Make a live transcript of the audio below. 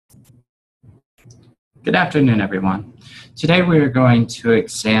Good afternoon, everyone. Today we are going to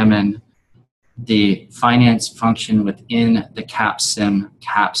examine the finance function within the Capsim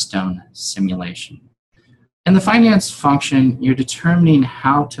Capstone Simulation. In the finance function, you're determining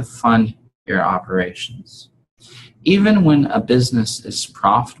how to fund your operations. Even when a business is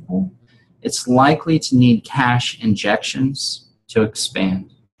profitable, it's likely to need cash injections to expand.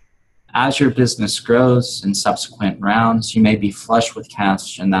 As your business grows in subsequent rounds, you may be flush with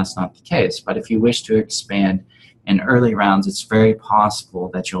cash, and that's not the case. But if you wish to expand in early rounds, it's very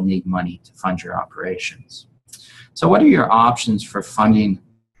possible that you'll need money to fund your operations. So what are your options for funding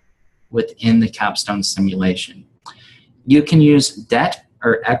within the Capstone simulation? You can use debt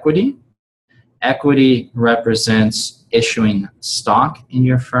or equity. Equity represents issuing stock in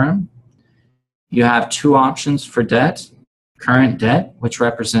your firm. You have two options for debt. Current debt, which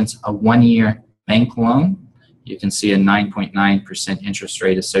represents a one-year bank loan. You can see a 9.9% interest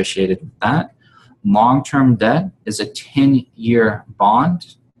rate associated with that. Long-term debt is a 10-year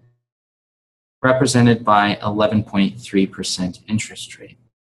bond represented by 11.3% interest rate.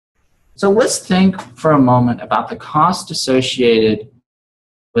 So let's think for a moment about the cost associated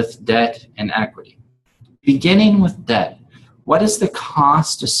with debt and equity. Beginning with debt, what is the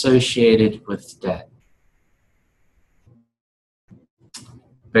cost associated with debt?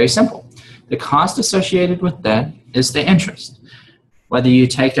 Very simple. The cost associated with debt is the interest. Whether you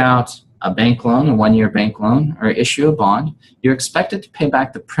take out a bank loan, a one-year bank loan, or issue a bond, you're expected to pay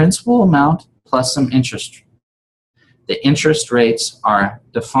back the principal amount plus some interest. The interest rates are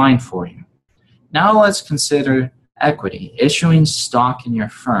defined for you. Now let's consider equity, issuing stock in your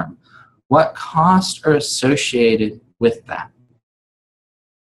firm. What costs are associated with that?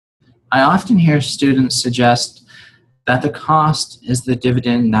 I often hear students suggest that the cost is the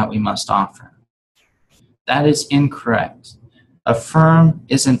dividend that we must offer. That is incorrect. A firm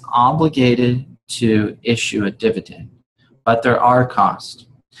isn't obligated to issue a dividend, but there are costs.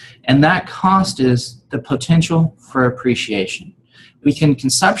 And that cost is the potential for appreciation. We can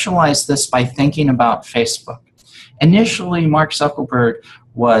conceptualize this by thinking about Facebook. Initially, Mark Zuckerberg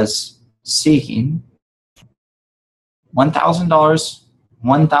was seeking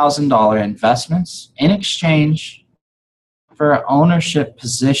 $1,000 investments in exchange for ownership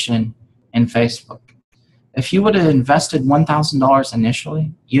position in Facebook. If you would have invested $1,000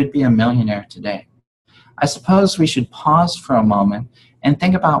 initially, you'd be a millionaire today. I suppose we should pause for a moment and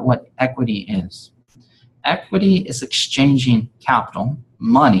think about what equity is. Equity is exchanging capital,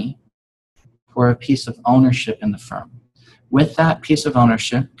 money, for a piece of ownership in the firm. With that piece of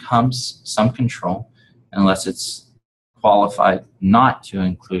ownership comes some control, unless it's qualified not to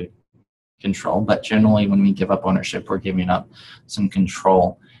include control, but generally when we give up ownership, we're giving up some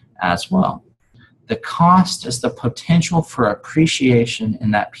control as well. The cost is the potential for appreciation in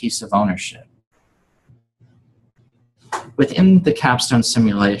that piece of ownership. Within the Capstone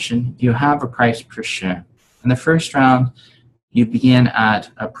simulation, you have a price per share. In the first round, you begin at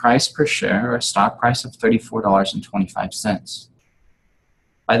a price per share, or a stock price of $34.25.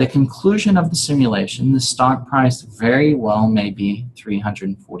 By the conclusion of the simulation, the stock price very well may be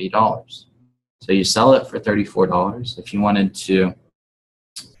 $340. So you sell it for $34. If you wanted to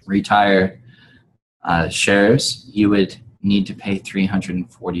retire shares, you would need to pay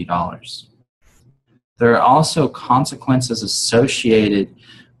 $340. There are also consequences associated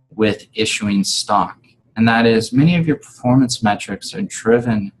with issuing stock, and that is many of your performance metrics are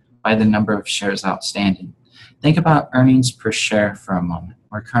driven by the number of shares outstanding. Think about earnings per share for a moment.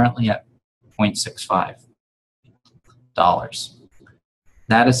 We're currently at $0.65.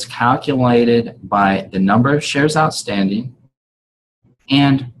 That is calculated by the number of shares outstanding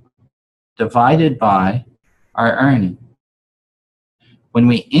and divided by our earning. When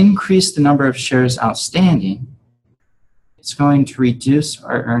we increase the number of shares outstanding, it's going to reduce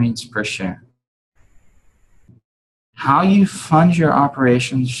our earnings per share. How you fund your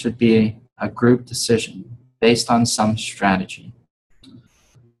operations should be a group decision based on some strategy.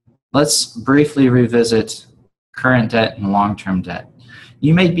 Let's briefly revisit current debt and long-term debt.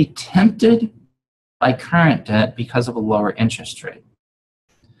 You may be tempted by current debt because of a lower interest rate.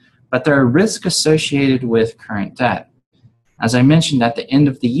 But there are risks associated with current debt. As I mentioned, at the end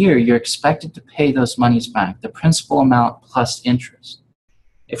of the year, you're expected to pay those monies back, the principal amount plus interest.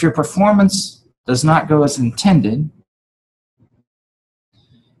 If your performance does not go as intended,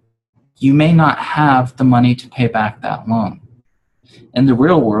 you may not have the money to pay back that loan. In the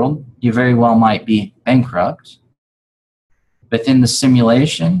real world, you very well might be bankrupt. Within the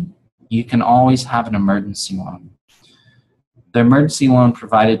simulation, you can always have an emergency loan. The emergency loan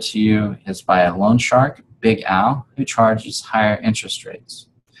provided to you is by a loan shark, Big Al, who charges higher interest rates.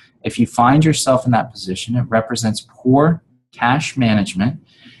 If you find yourself in that position, it represents poor cash management.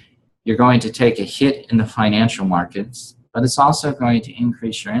 You're going to take a hit in the financial markets, but it's also going to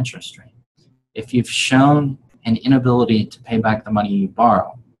increase your interest rate. If you've shown an inability to pay back the money you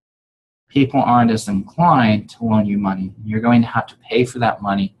borrow, people aren't as inclined to loan you money. You're going to have to pay for that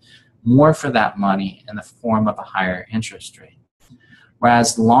money, more for that money in the form of a higher interest rate.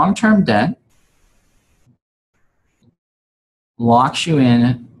 Whereas long-term debt locks you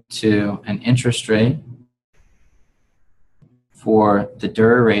in to an interest rate for the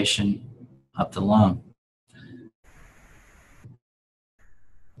duration of the loan.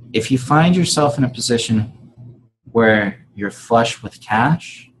 If you find yourself in a position where you're flush with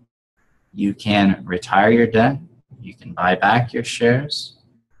cash, you can retire your debt, you can buy back your shares,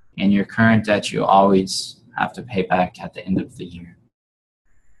 and your current debt you always have to pay back at the end of the year.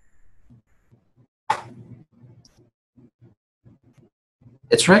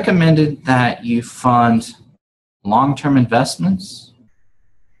 It's recommended that you fund long-term investments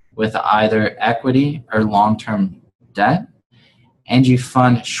with either equity or long-term debt, and you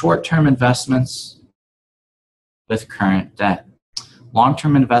fund short-term investments with current debt.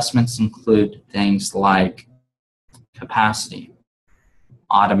 Long-term investments include things like capacity,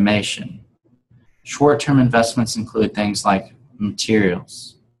 automation. Short-term investments include things like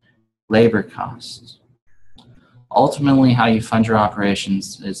materials, labor costs. Ultimately, how you fund your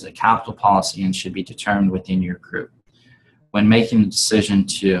operations is a capital policy and should be determined within your group. When making the decision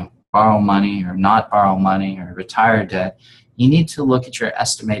to borrow money or not borrow money or retire debt, you need to look at your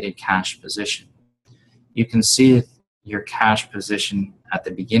estimated cash position. You can see your cash position at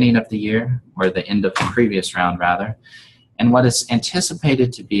the beginning of the year, or the end of the previous round rather, and what it's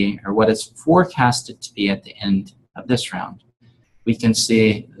anticipated to be, or what it's forecasted to be at the end of this round. We can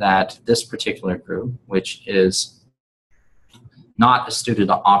see that this particular group, which is not a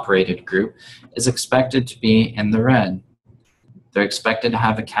student-operated group, is expected to be in the red. They're expected to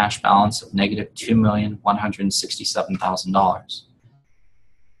have a cash balance of negative $2,167,000.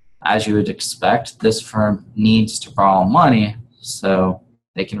 As you would expect, this firm needs to borrow money so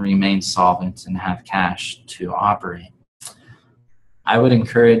they can remain solvent and have cash to operate. I would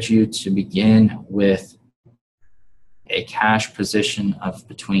encourage you to begin with a cash position of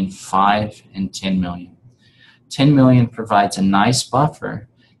between 5 and 10 million. 10 million provides a nice buffer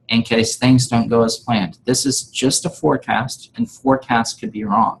in case things don't go as planned. This is just a forecast, and forecasts could be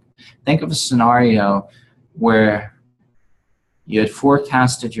wrong. Think of a scenario where you had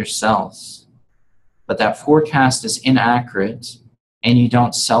forecasted your sales, but that forecast is inaccurate and you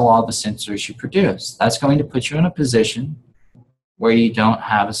don't sell all the sensors you produce. That's going to put you in a position where you don't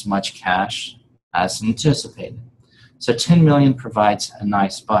have as much cash as anticipated. So 10 million provides a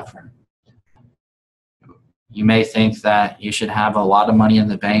nice buffer. You may think that you should have a lot of money in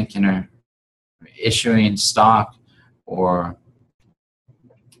the bank and are issuing stock or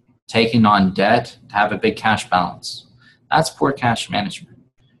taking on debt to have a big cash balance. That's poor cash management.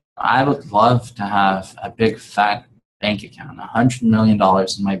 I would love to have a big fat bank account, $100 million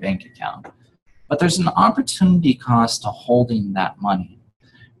in my bank account. But there's an opportunity cost to holding that money.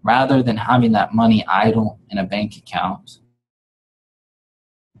 Rather than having that money idle in a bank account,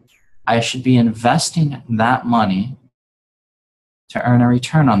 I should be investing that money to earn a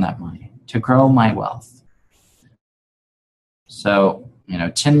return on that money, to grow my wealth. So,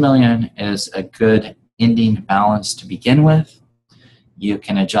 10 million is a good ending balance to begin with. You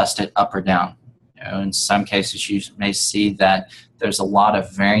can adjust it up or down. In some cases, you may see that there's a lot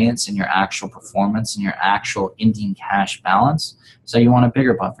of variance in your actual performance and your actual ending cash balance. So you want a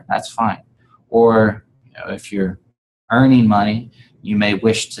bigger buffer. That's fine. Or if you're earning money, you may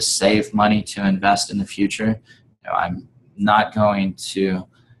wish to save money to invest in the future. I'm not going to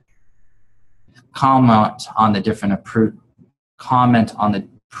comment on the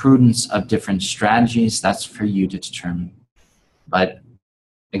prudence of different strategies. That's for you to determine. But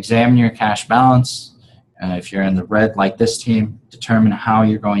examine your cash balance. If you're in the red like this team, determine how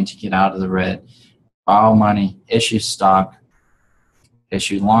you're going to get out of the red. Borrow money, issue stock,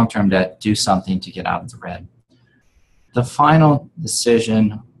 issue long-term debt, do something to get out of the red. The final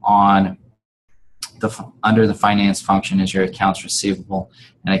decision on under the finance function is your accounts receivable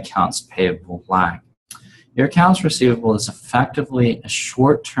and accounts payable lag. Your accounts receivable is effectively a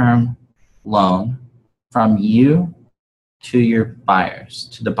short-term loan from you to your buyers,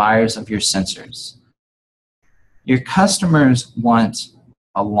 to the buyers of your sensors. Your customers want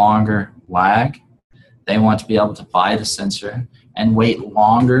a longer lag. They want to be able to buy the sensor and wait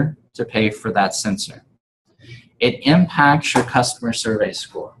longer to pay for that sensor. It impacts your customer survey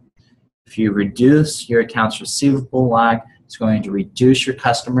score. If you reduce your accounts receivable lag It's going to reduce your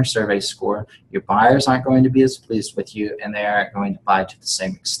customer survey score. Your buyers aren't going to be as pleased with you, and they aren't going to buy to the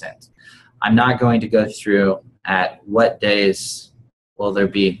same extent. I'm not going to go through at what days will there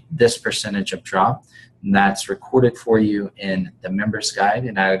be this percentage of drop. And that's recorded for you in the members guide,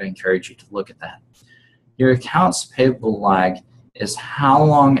 and I would encourage you to look at that. Your accounts payable lag is how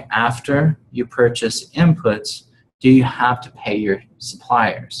long after you purchase inputs do you have to pay your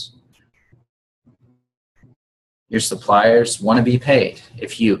suppliers. Your suppliers want to be paid.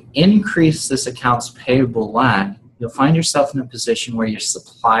 If you increase this accounts payable lag, you'll find yourself in a position where your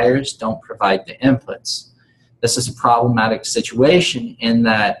suppliers don't provide the inputs. This is a problematic situation in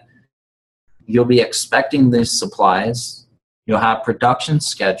that you'll be expecting these supplies, you'll have production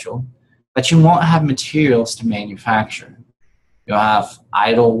scheduled, but you won't have materials to manufacture. You'll have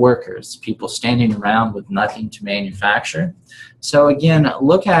idle workers, people standing around with nothing to manufacture. So again,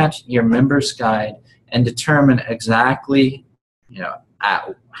 look at your members guide and determine exactly,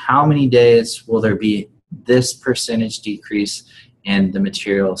 at how many days will there be this percentage decrease in the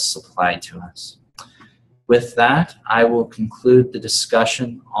materials supplied to us. With that, I will conclude the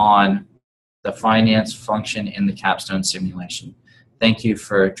discussion on the finance function in the Capstone simulation. Thank you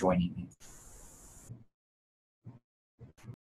for joining me.